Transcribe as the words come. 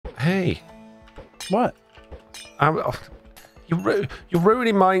Hey. What? You're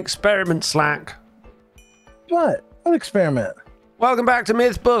ruining my experiment, Slack. What? What experiment? Welcome back to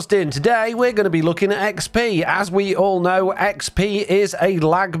Myth Busting. Today we're going to be looking at XP. As we all know, XP is a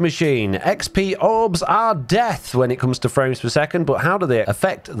lag machine. XP orbs are death when it comes to frames per second, but how do they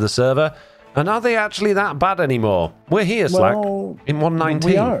affect the server? And are they actually that bad anymore? We're here, Slack, in 119.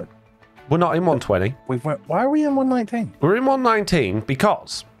 We are. We're not in 120. Why are we in 119? We're in 119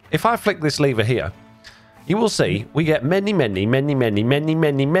 because if I flick this lever here, you will see we get many XP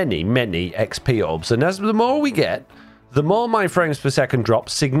orbs. And as the more we get, the more my frames per second drop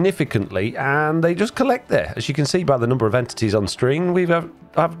significantly, and they just collect there. As you can see by the number of entities on screen, we've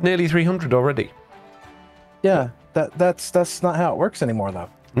have nearly 300 already. Yeah, that's not how it works anymore, though.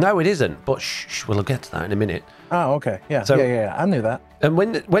 No, it isn't. But shh, we'll get to that in a minute. Oh, okay. Yeah, So- yeah, I knew that. And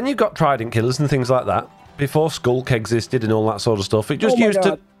when you got trident killers and things like that, before Skulk existed and all that sort of stuff, it just Oh my used to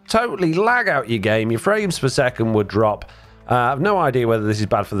God. totally lag out your game. Your frames per second would drop. I have no idea whether this is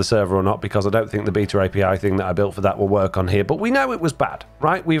bad for the server or not, because I don't think the beta API thing that I built for that will work on here. But we know it was bad,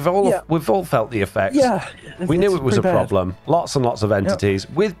 right? We've all felt the effects. Yeah. We knew it was a pretty bad. problem. Lots and lots of entities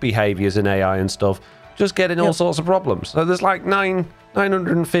with behaviors and AI and stuff, just getting all sorts of problems. So there's like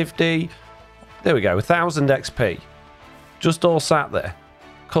 950, there we go, 1,000 XP, just all sat there,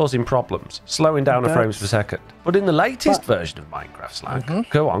 causing problems, slowing down the frames per second. But in the latest version of Minecraft, Slack,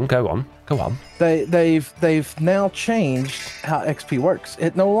 go on. They've now changed how XP works.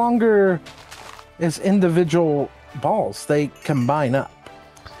 It no longer is individual balls. They combine up.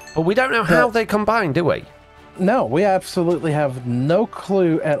 But we don't know how they combine, do we? No, we absolutely have no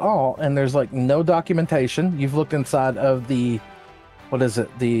clue at all, and there's like no documentation. You've looked inside of the, what is it,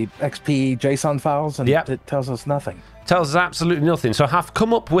 the XP JSON files, and it tells us nothing. Tells us absolutely nothing. So I have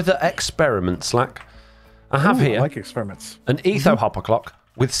come up with an experiment, Slack. I have here I like experiments. an etho hopper clock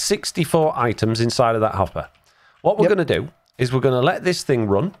with 64 items inside of that hopper. What we're going to do is we're going to let this thing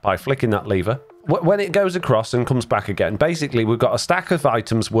run by flicking that lever. When it goes across and comes back again, basically we've got a stack of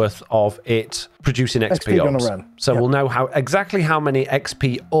items worth of it producing XP orbs. So we'll know exactly how many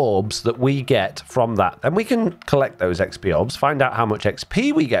XP orbs that we get from that. Then we can collect those XP orbs, find out how much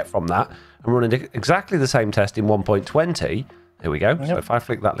XP we get from that, and run exactly the same test in 1.20. There we go. So if I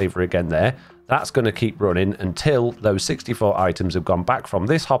flick that lever again there, that's going to keep running until those 64 items have gone back from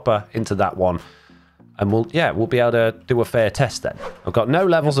this hopper into that one. And we'll be able to do a fair test then. I've got no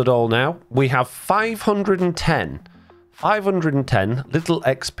levels at all now. We have 510 little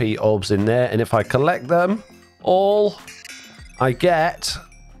XP orbs in there. And if I collect them all, I get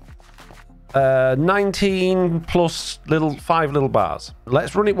 19 plus 5 little bars.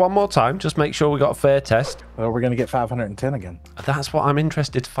 Let's run it one more time. Just make sure we got a fair test. Well, we're going to get 510 again. That's what I'm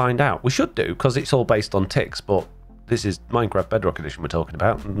interested to find out. We should do, because it's all based on ticks, but this is Minecraft Bedrock Edition we're talking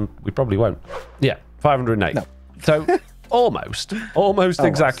about, and we probably won't. Yeah, 508. No. So almost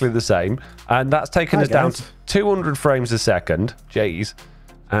exactly the same. And that's taken us down to 200 frames a second. Jeez.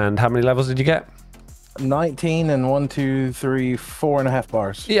 And how many levels did you get? 19 and 1, 2, 3, 4.5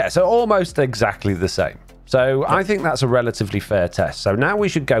 bars. Yeah, so almost exactly the same. So I think that's a relatively fair test. So now we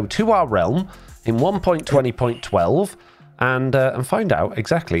should go to our realm in 1.20.12 and find out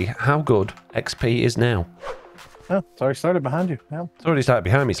exactly how good XP is now. Oh, it's already started behind you. Yeah. It's already started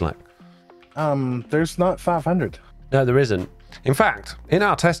behind me, Slack. There's not 500. No, there isn't. In fact, in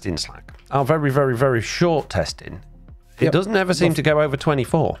our testing, Slack, our very short testing, it doesn't ever seem to go over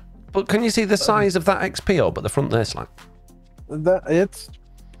 24. But can you see the size of that XP orb at the front there, Slack? It's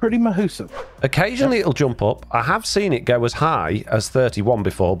pretty mahoosive. Occasionally it'll jump up. I have seen it go as high as 31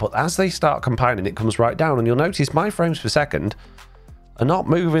 before, but as they start combining, it comes right down. And you'll notice my frames per second are not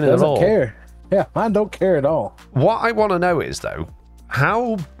moving at all. Doesn't care. Yeah, mine don't care at all. What I want to know is, though,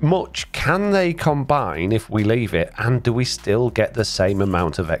 how much can they combine if we leave it, and do we still get the same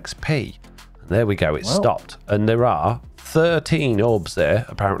amount of XP? And there we go, it stopped. And there are 13 orbs there,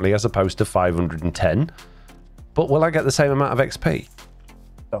 apparently, as opposed to 510. But will I get the same amount of XP?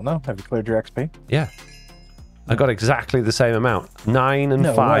 Don't know. Have you cleared your XP? Yeah. I got exactly the same amount. 19 and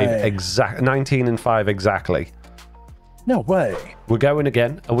 5 exactly. No way. We're going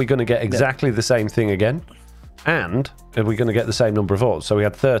again. Are we going to get exactly the same thing again? And are we going to get the same number of orbs? So we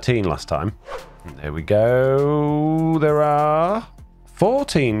had 13 last time. There we go. There are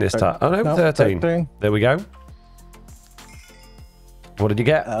 14 this time. Oh, no, 13. There we go. What did you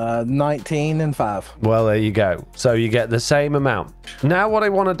get? 19 and 5. Well, there you go. So you get the same amount. Now what I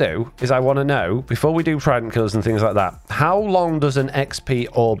want to do is I want to know, before we do trident kills and things like that, how long does an XP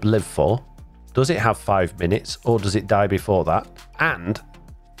orb live for? Does it have 5 minutes, or does it die before that? And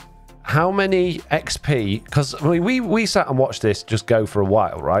how many XP, because I mean, we sat and watched this just go for a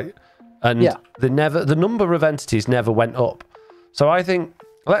while, right? And the number of entities never went up. So I think,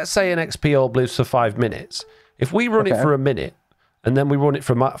 let's say an XP orb lives for 5 minutes. If we run it for a minute, and then we run it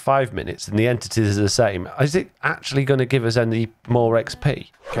for 5 minutes, and the entities are the same, is it actually going to give us any more XP? Okay.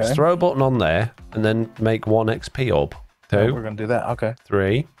 Just throw a button on there, and then make 1 XP orb. 2. Oh, we're going to do that. Okay.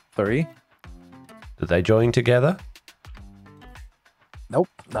 3. 3. Did they join together? Nope,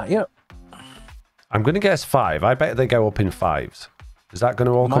 not yet. I'm going to guess 5. I bet they go up in 5s. Is that going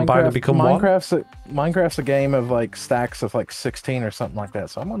to all combine and become 1? Minecraft's a game of like stacks of like 16 or something like that.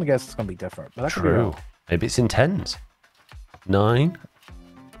 So I'm going to guess it's going to be different. But True. Maybe it's in 10s. 9.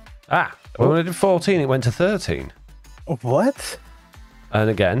 When I did 14, it went to 13. What? And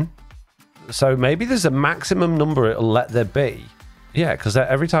again, so maybe there's a maximum number it'll let there be. Yeah, because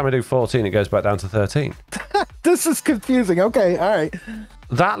every time I do 14, it goes back down to 13. This is confusing. Okay, all right.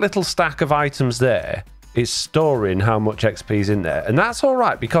 That little stack of items there is storing how much XP is in there. And that's all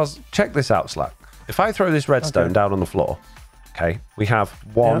right, because check this out, Slack. If I throw this redstone down on the floor, okay, we have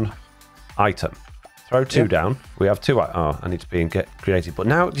 1 item. Throw 2 down. We have 2. Oh, I need to be and get creative. But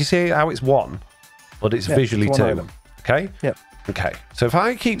now, do you see how it's 1? But it's visually it's 2. Item. Okay? Yep. Okay. So if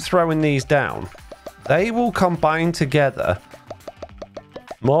I keep throwing these down, they will combine together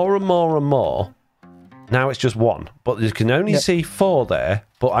more and more and more. Now it's just 1. But you can only see 4 there.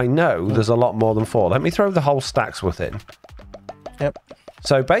 But I know there's a lot more than 4. Let me throw the whole stacks within. Yep.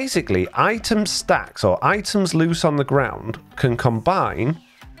 So basically, item stacks or items loose on the ground can combine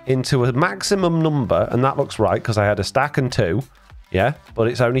into a maximum number, and that looks right because I had a stack and 2, but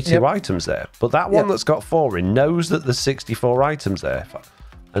it's only 2 items there. But that one that's got 4 in knows that there's 64 items there,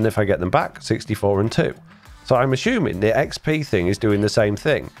 and if I get them back, 64 and 2. So I'm assuming the XP thing is doing the same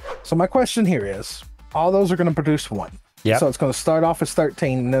thing. So my question here is, all those are going to produce 1. Yeah. So it's going to start off as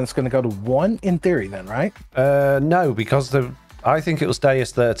 13, and then it's going to go to 1 in theory, then, right? No, because I think it will stay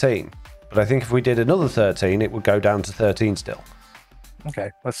as 13. But I think if we did another 13, it would go down to 13 still.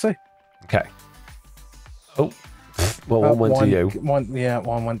 Okay, let's see. Okay. Oh, well, 1 went to you.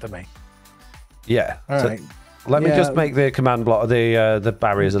 1 went to me. Yeah. All right. Let me just make the command block, the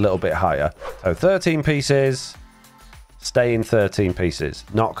barriers a little bit higher. So 13 pieces, stay in 13 pieces,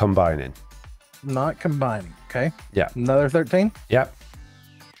 not combining. Not combining. Okay. Yeah. Another 13. Yep.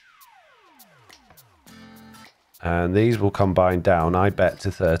 And these will combine down, I bet,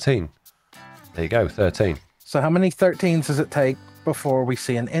 to 13. There you go, 13. So how many 13s does it take before we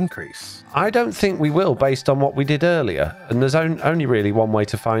see an increase? I don't think we will, based on what we did earlier. And there's only really one way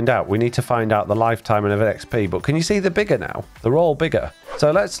to find out. We need to find out the lifetime of XP. But can you see they're bigger now? They're all bigger.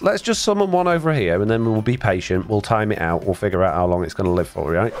 So let's just summon one over here, and then we'll be patient. We'll time it out. We'll figure out how long it's going to live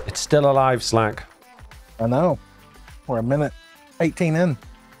for, right? It's still alive, Slack. I know. We're a minute 18 in.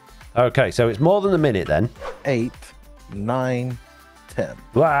 Okay, so it's more than a minute then. 8, 9, 10.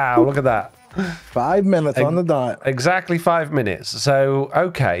 Wow, look at that. 5 minutes on the dot. Exactly 5 minutes. So,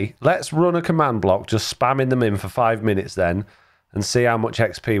 okay, let's run a command block, just spamming them in for 5 minutes then, and see how much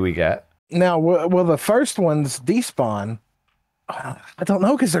XP we get. Now, will the first ones despawn? I don't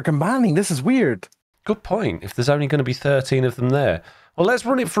know, because they're combining. This is weird. Good point, if there's only going to be 13 of them there. Well, let's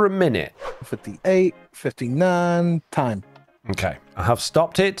run it for a minute. 58, 59, time. Okay, I have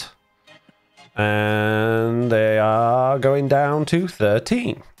stopped it. And they are going down to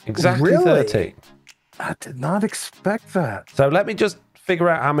 13. Exactly Really? 13. I did not expect that. So let me just figure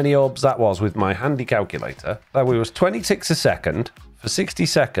out how many orbs that was with my handy calculator. That was 26 a second for 60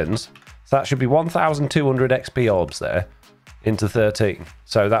 seconds. So that should be 1,200 XP orbs there into 13.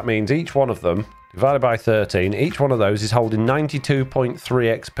 So that means each one of them divided by 13, each one of those is holding 92.3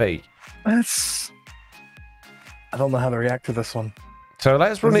 XP. I don't know how to react to this one. So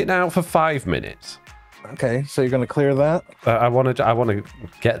let's run it now for 5 minutes. Okay, so you're going to clear that? I want to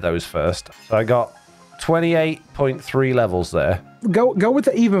get those first. So I got 28.3 levels there. Go with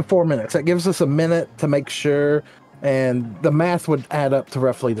the even 4 minutes. That gives us a minute to make sure, and the math would add up to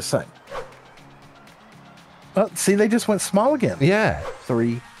roughly the same. Oh, see, they just went small again. Yeah.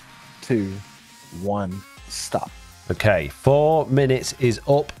 3, 2, 1, stop. Okay, 4 minutes is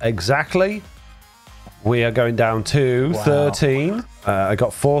up exactly. We are going down to 13. I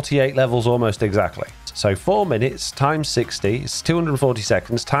got 48 levels almost exactly. So 4 minutes times 60 is 240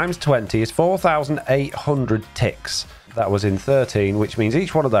 seconds times 20 is 4,800 ticks. That was in 13, which means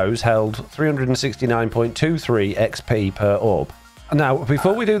each one of those held 369.23 XP per orb. Now,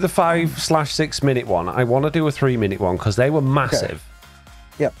 before we do the 5/6 minute one, I want to do a 3 minute one because they were massive.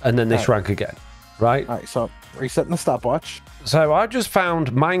 Okay. Yep. And then they shrank again. right? All right, so resetting the stopwatch. So I just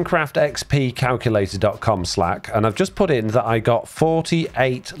found minecraftxpcalculator.com Slack, and I've just put in that I got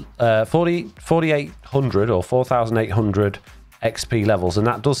 4,800 or 4,800 XP levels, and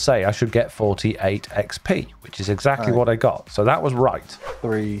that does say I should get 48 XP, which is exactly what I got. So that was right.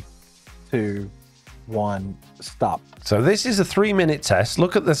 3, 2, 1, stop. So this is a 3-minute test.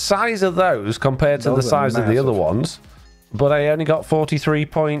 Look at the size of those compared to the size of the other ones. But I only got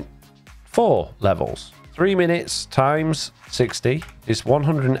 43.4 levels. 3 minutes times 60 is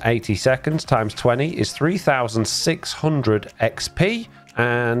 180 seconds times 20 is 3,600 XP.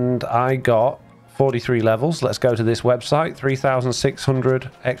 And I got 43 levels. Let's go to this website.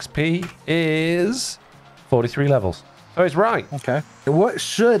 3,600 XP is 43 levels. So it's right. Okay. What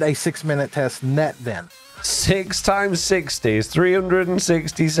should a 6-minute test net then? 6 times 60 is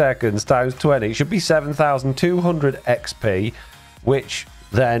 360 seconds times 20. It should be 7,200 XP, which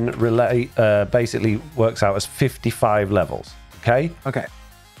then basically works out as 55 levels. Okay? Okay.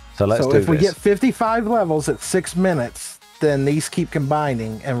 So let's do this. So if we get 55 levels at 6 minutes, then these keep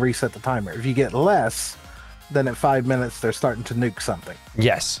combining and reset the timer. If you get less, then at 5 minutes, they're starting to nuke something.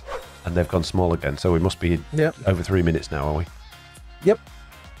 Yes. And they've gone small again. So we must be over 3 minutes now, are we? Yep.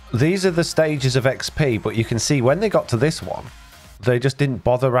 These are the stages of XP, but you can see when they got to this one, they just didn't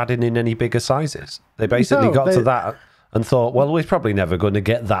bother adding in any bigger sizes. They basically got to that and thought, well, we're probably never going to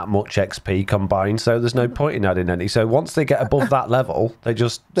get that much XP combined, so there's no point in adding any. So once they get above that level, they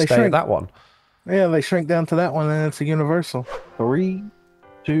just stay at that one. Yeah, they shrink down to that one, and it's a universal. 3,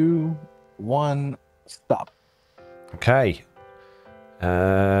 2, 1, stop. Okay.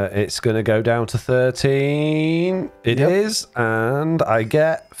 It's going to go down to 13. It is. And I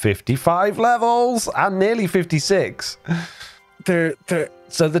get 55 levels and nearly 56. So the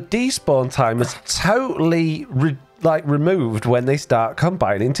despawn time is totally removed when they start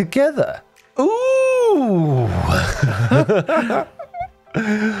combining together. Ooh.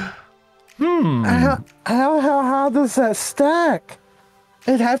 How does that stack?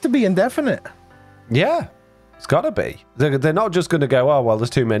 It'd have to be indefinite. Yeah. It's got to be. They're not just going to go, oh, well,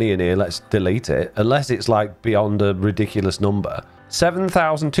 there's too many in here, let's delete it. Unless it's like beyond a ridiculous number.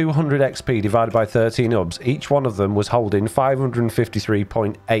 7,200 XP divided by 13 Orbs. Each one of them was holding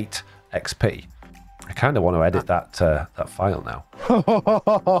 553.8 XP. I kind of want to edit that file now.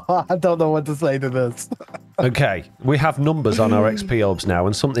 I don't know what to say to this. Okay, we have numbers on our XP Orbs now,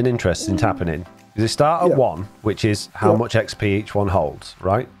 and something interesting's happening. They start at 1, which is how much XP each one holds,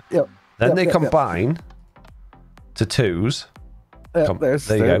 right? Yep. Then they combine to 2s. There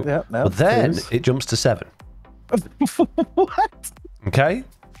you go. But then it jumps to 7. What? Okay.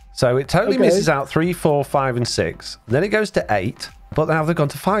 So it totally misses out 3, 4, 5, and 6. Then it goes to 8. But now they've gone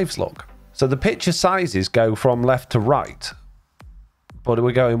to 5s, look. So the picture sizes go from left to right. But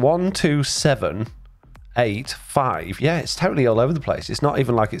we're going 1, 2, 7, 8, 5. Yeah, it's totally all over the place. It's not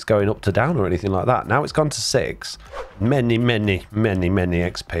even like it's going up to down or anything like that. Now it's gone to 6. Many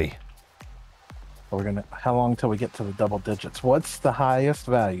XP. How long till we get to the double digits? What's the highest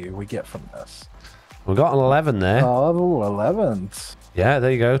value we get from this? We've got an 11 there. Oh, 11s. Yeah,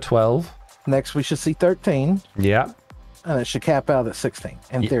 there you go, 12. Next, we should see 13. Yeah. And it should cap out at 16,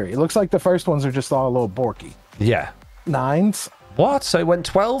 in theory. It looks like the first ones are just all a little borky. Yeah. 9s. What? So it went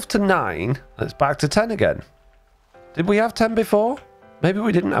 12 to 9. That's back to 10 again. Did we have 10 before? Maybe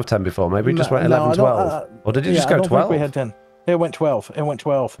we didn't have 10 before. Maybe it just went 11, 12. Or did it just go 12? I don't think we had 10. It went 12. It went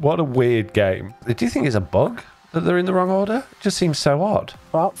 12. What a weird game. Do you think it's a bug that they're in the wrong order? It just seems so odd.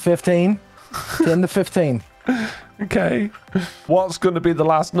 Well, 15. 10 to 15. Okay. What's going to be the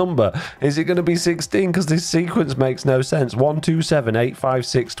last number? Is it going to be 16? Because this sequence makes no sense. 1, 2, 7, 8, 5,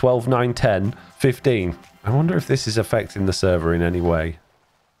 6, 12, 9, 10, 15. I wonder if this is affecting the server in any way.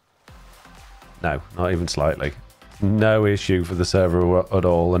 No, not even slightly. No issue for the server at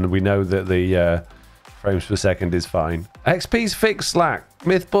all. And we know that the frames per second is fine. XP's fixed, Slack.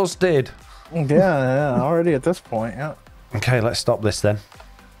 Myth busted. Yeah, already at this point, yeah. Okay, let's stop this then.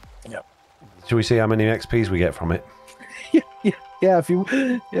 Yep. Should we see how many XPs we get from it? Yeah, if you...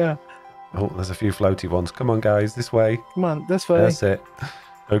 Yeah. Oh, there's a few floaty ones. Come on, guys, this way. Come on, this way. That's it.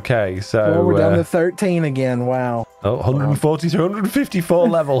 Okay, so... Well, we're down to 13 again, wow. Oh, 142, 154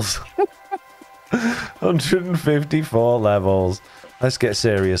 levels. 154 levels. Let's get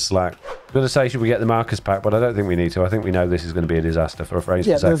serious, Slack. I'm going to say, should we get the markers pack? But I don't think we need to. I think we know this is going to be a disaster for a frames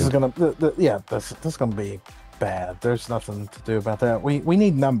per second. This is going to... this is going to be bad. There's nothing to do about that. We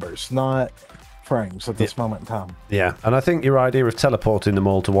need numbers, not frames at this moment in time. Yeah, and I think your idea of teleporting them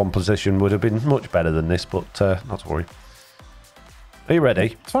all to one position would have been much better than this, but not to worry. Are you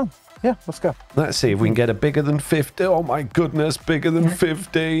ready? It's fine. Yeah, let's go. Let's see if we can get a bigger than 50. Oh my goodness, bigger than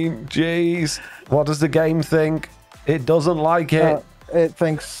 15. Jeez. What does the game think? It doesn't like it. It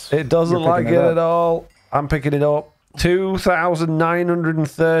thinks it doesn't like it at all. I'm picking it up.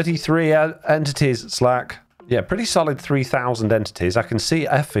 2,933 entities, Slack. Yeah, pretty solid 3,000 entities. I can see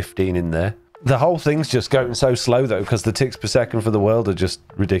F15 in there. The whole thing's just going so slow, though, because the ticks per second for the world are just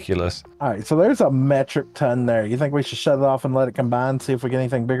ridiculous. All right, so there's a metric ton there. You think we should shut it off and let it combine, see if we get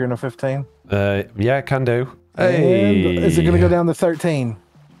anything bigger than a 15? Yeah, can do. Hey. And is it going to go down to 13?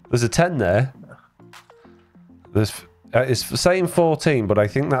 There's a 10 there. It's saying 14, but I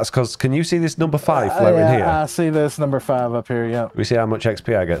think that's because... Can you see this number 5 floating here? I see this number 5 up here, yeah. We see how much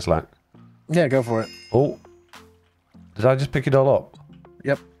XP I get, Slack? Yeah, go for it. Oh. Did I just pick it all up?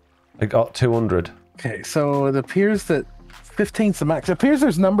 Yep. I got 200. Okay, so it appears that 15's the max. It appears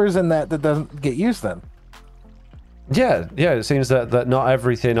there's numbers in that doesn't get used then. Yeah, it seems that not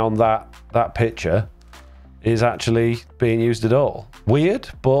everything on that picture is actually being used at all. Weird,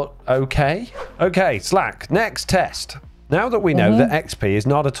 but okay. Okay, Slack, next test. Now that we know that XP is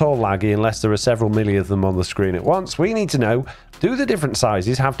not at all laggy unless there are several million of them on the screen at once, we need to know, do the different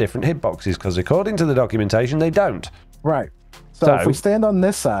sizes have different hitboxes? Because according to the documentation, they don't. Right. So if we stand on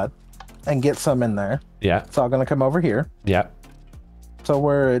this side and get some in there, yeah, it's all going to come over here. Yeah. So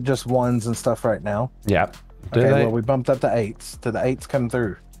we're at just 1s and stuff right now. Yeah. Okay, well, we bumped up to 8s. Did the 8s come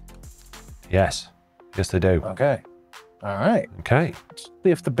through? Yes. Yes, they do. Okay. All right. Okay. Let's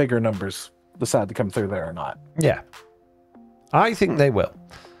see if the bigger numbers decide to come through there or not. Yeah. I think they will.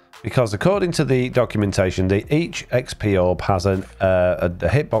 Because according to the documentation, each XP orb has a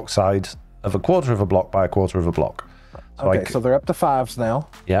hitbox size of 1/4 of a block by 1/4 of a block. So okay, so they're up to 5s now.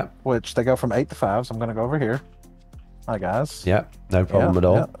 Yeah. Which they go from 8 to 5s. I'm going to go over here. Hi, guys. Yeah, no problem at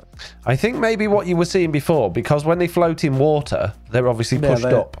all. Yeah. I think maybe what you were seeing before, because when they float in water, they're obviously pushed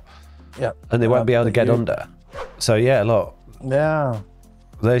up. Yeah. And they won't be able to get under. So, yeah, look. Yeah.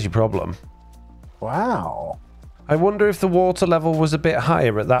 There's your problem. Wow. I wonder if the water level was a bit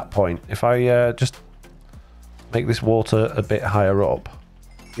higher at that point. If I just make this water a bit higher up.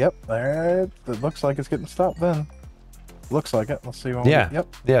 Yep, there. It looks like it's getting stopped then. Looks like it. Let's see. Yep.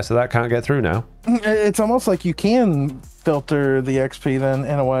 Yeah, so that can't get through now. It's almost like you can filter the XP then,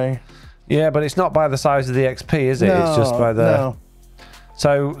 in a way. Yeah, but it's not by the size of the XP, is it? No, it's just by the... No.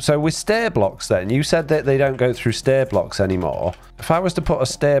 So with stair blocks then, you said that they don't go through stair blocks anymore. If I was to put a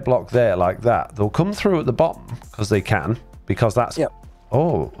stair block there like that, they'll come through at the bottom, because they can, because that's... Yep.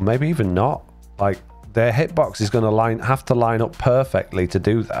 Oh, maybe even not. Like, their hitbox is going to have to line up perfectly to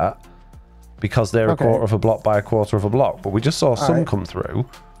do that, because they're 1/4 of a block by 1/4 of a block. But we just saw some come through.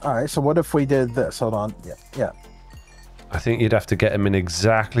 All right, so what if we did this? Hold on. Yeah. I think you'd have to get them in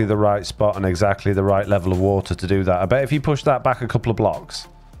exactly the right spot and exactly the right level of water to do that. I bet if you push that back a couple of blocks,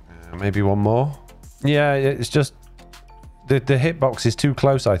 maybe one more. Yeah, it's just the hitbox is too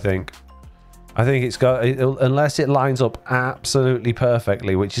close, I think. I think it's got, unless it lines up absolutely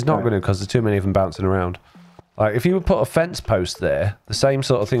perfectly, which is not going to, because there's too many of them bouncing around. Like, if you would put a fence post there, the same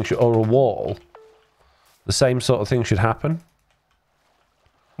sort of thing should, or a wall, the same sort of thing should happen.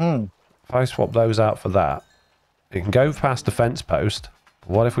 If I swap those out for that, it can go past the fence post.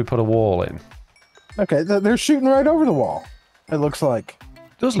 What if we put a wall in? Okay, they're shooting right over the wall. It looks like.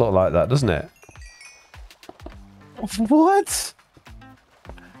 It does look like that, doesn't it? What?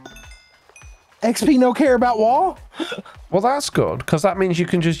 XP no care about wall? Well, that's good, because that means you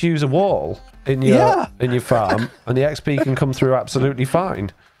can just use a wall in your farm, and the XP can come through absolutely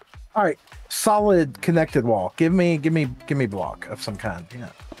fine. All right, solid connected wall. Give me block of some kind. Yeah.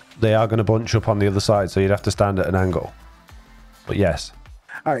 They are going to bunch up on the other side, so you'd have to stand at an angle. But yes.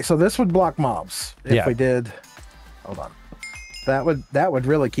 All right, so this would block mobs if we did. Hold on. That would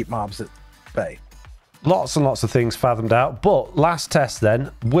really keep mobs at bay. Lots and lots of things fathomed out. But last test then,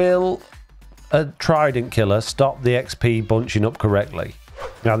 will a trident killer stop the XP bunching up correctly?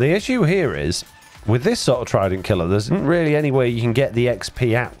 Now the issue here is, with this sort of trident killer, there isn't really any way you can get the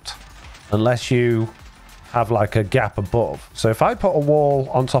XP out unless you have like a gap above. So if I put a wall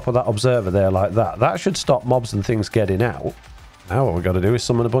on top of that observer there like that, that should stop mobs and things getting out. Now what we've got to do is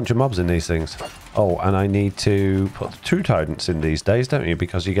summon a bunch of mobs in these things. Oh, and I need to put 2 tridents in these days, don't you?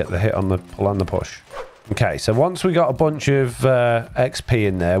 Because you get the hit on the pull and the push. Okay, so once we got a bunch of XP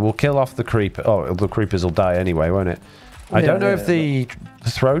in there, we'll kill off the creeper. Oh, the creepers will die anyway, won't it? I don't know if the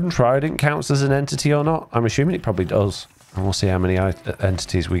thrown trident counts as an entity or not. I'm assuming it probably does. And we'll see how many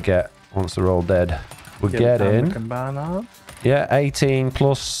entities we get once they're all dead. We're getting... Combine up. Yeah, 18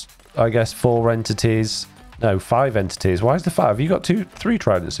 plus, I guess, 4 entities. No, 5 entities. Why is there 5? You got 3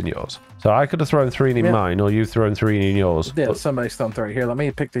 tridents in yours. So I could have thrown 3 in mine, or you've thrown 3 in yours. Yeah, somebody's thrown 3. Here, let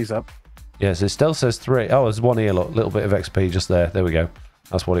me pick these up. Yes, it still says 3. Oh, there's 1 here, look. Little bit of XP just there. There we go.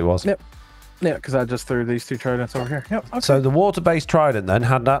 That's what it was. Yep. Yeah, because I just threw these 2 tridents over here. Yep. Okay. So the water-based trident then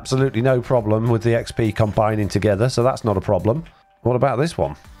had absolutely no problem with the XP combining together, so that's not a problem. What about this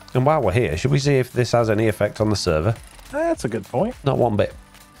one? And while we're here, should we see if this has any effect on the server? That's a good point. Not one bit.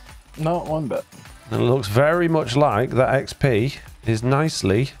 Not one bit. And it looks very much like that XP is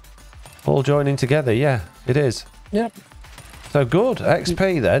nicely all joining together. Yeah, it is. Yep. So good.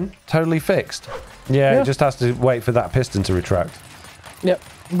 XP then, totally fixed. Yeah, it just has to wait for that piston to retract. Yep.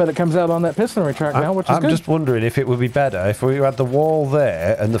 But it comes out on that piston retract now, which is good. I'm just wondering if it would be better if we had the wall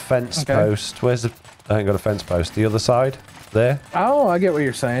there and the fence post. Where's the... I ain't got a fence post. The other side? There? Oh, I get what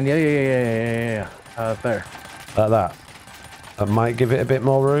you're saying. Yeah. There. Like that. That might give it a bit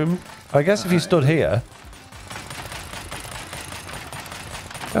more room. I guess if you stood here...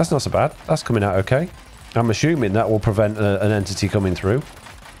 That's not so bad. That's coming out okay. I'm assuming that will prevent an entity coming through.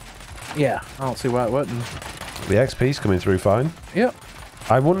 Yeah, I don't see why it wouldn't. The XP's coming through fine. Yep.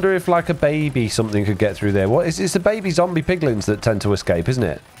 I wonder if like a baby something could get through there. What is it's the baby zombie piglins that tend to escape, isn't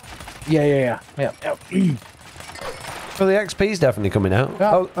it? Yeah. Well, the XP's definitely coming out.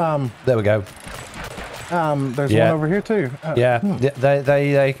 There we go. There's one over here too.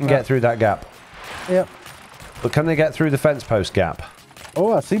 They can get through that gap. Yep. But can they get through the fence post gap?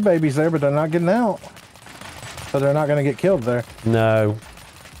 Oh, I see babies there, but they're not getting out. So they're not going to get killed there. No.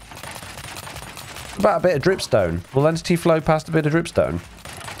 What about a bit of dripstone? Will entity flow past a bit of dripstone?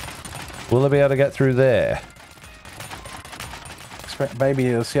 Will they be able to get through there? Baby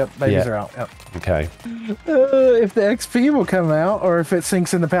is. Yep, babies are out. Yep. Okay. If the XP will come out, or if it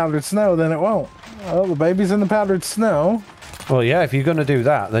sinks in the powdered snow, then it won't. Well, the baby's in the powdered snow. Well, yeah, if you're going to do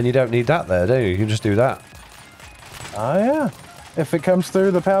that, then you don't need that there, do you? You can just do that. Oh, yeah. If it comes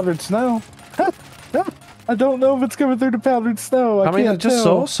through the powdered snow. I don't know if it's coming through the powdered snow. I mean, I just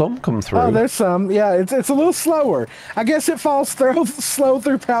saw some come through. Oh, there's some. Yeah, it's a little slower. I guess it falls slow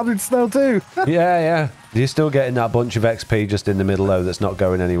through powdered snow, too. Yeah. You're still getting that bunch of XP just in the middle, though, that's not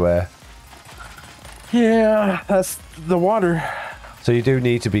going anywhere. Yeah, that's the water. So you do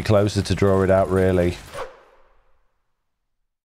need to be closer to draw it out, really.